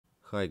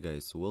Hi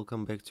guys,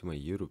 welcome back to my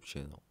YouTube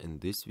channel. In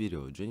this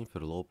video, Jennifer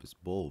Lopez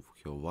bought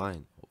her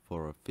wine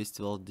for a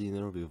festival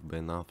dinner with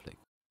Ben Affleck.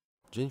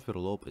 Jennifer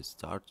Lopez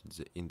started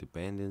the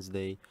Independence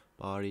Day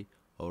party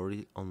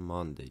already on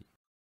Monday.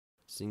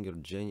 Singer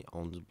Jenny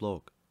on the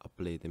blog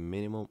applied a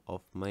minimum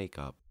of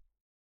makeup.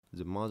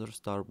 The mother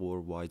star wore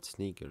white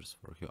sneakers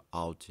for her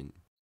outing.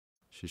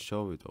 She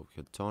showed off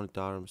her toned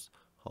arms,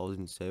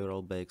 holding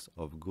several bags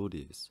of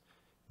goodies,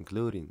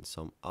 including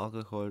some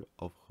alcohol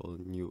of her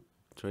new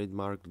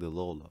trademark the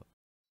Lola.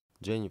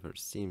 Jennifer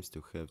seems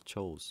to have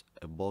chose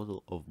a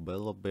bottle of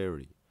Bella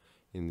Berry,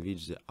 in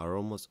which the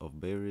aromas of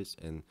berries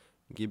and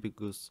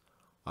hibiscus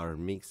are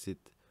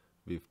mixed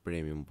with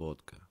premium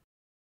vodka.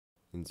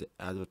 In the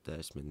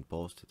advertisement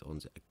posted on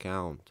the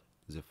account,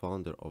 the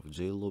founder of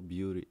JLo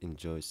Beauty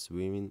enjoys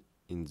swimming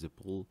in the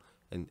pool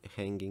and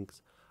hanging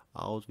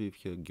out with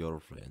her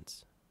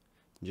girlfriends.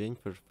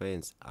 Jennifer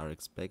fans are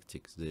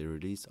expecting the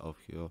release of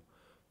her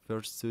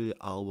first studio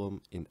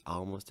album in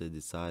almost a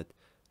decade.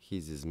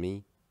 His is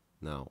Me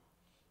now.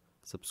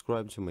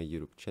 Subscribe to my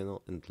YouTube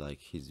channel and like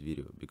his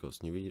video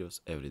because new videos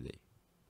every day.